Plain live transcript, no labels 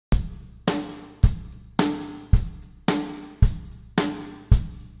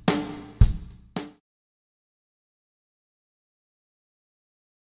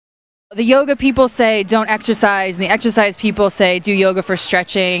The yoga people say don't exercise, and the exercise people say do yoga for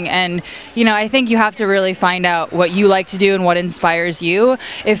stretching. And I think you have to really find out what you like to do and what inspires you.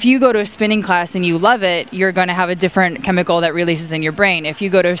 If you go to a spinning class and you love it, you're going to have a different chemical that releases in your brain. If you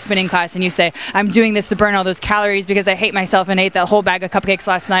go to a spinning class and you say, I'm doing this to burn all those calories because I hate myself and ate that whole bag of cupcakes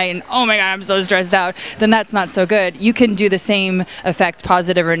last night and oh my god, I'm so stressed out, then that's not so good. You can do the same effect,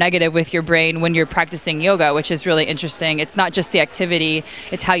 positive or negative, with your brain when you're practicing yoga, which is really interesting. It's not just the activity,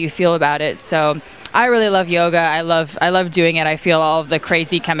 it's how you feel about it. So I really love yoga. I love doing it. I feel all of the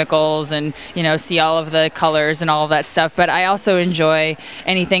crazy chemicals and see all of the colors and all of that stuff. But I also enjoy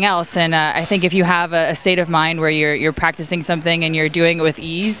anything else. And I think if you have a state of mind where you're practicing something and you're doing it with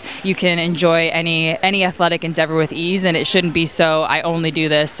ease, you can enjoy any athletic endeavor with ease. And it shouldn't be so I only do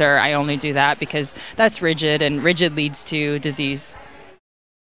this or I only do that, because that's rigid, and rigid leads to disease.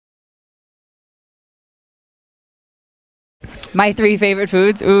 My 3 favorite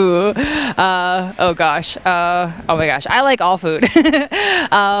foods? Ooh. Oh gosh. Oh my gosh. I like all food.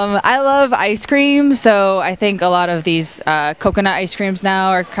 I love ice cream, so I think a lot of these coconut ice creams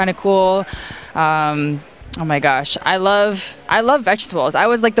now are kind of cool. Oh my gosh. I love vegetables. I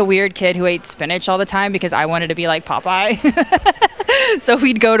was like the weird kid who ate spinach all the time because I wanted to be like Popeye. So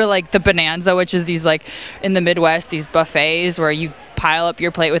we'd go to like the Bonanza, which is these like in the Midwest, these buffets where you pile up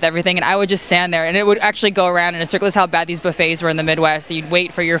your plate with everything, and I would just stand there and it would actually go around in a circle. This is how bad these buffets were in the Midwest. So you'd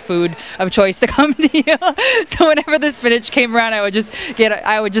wait for your food of choice to come to you. So whenever the spinach came around, I would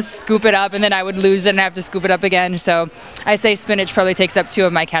just scoop it up, and then I would lose it and have to scoop it up again. So I say spinach probably takes up 2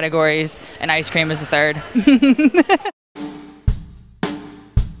 of my categories and ice cream is the 3rd.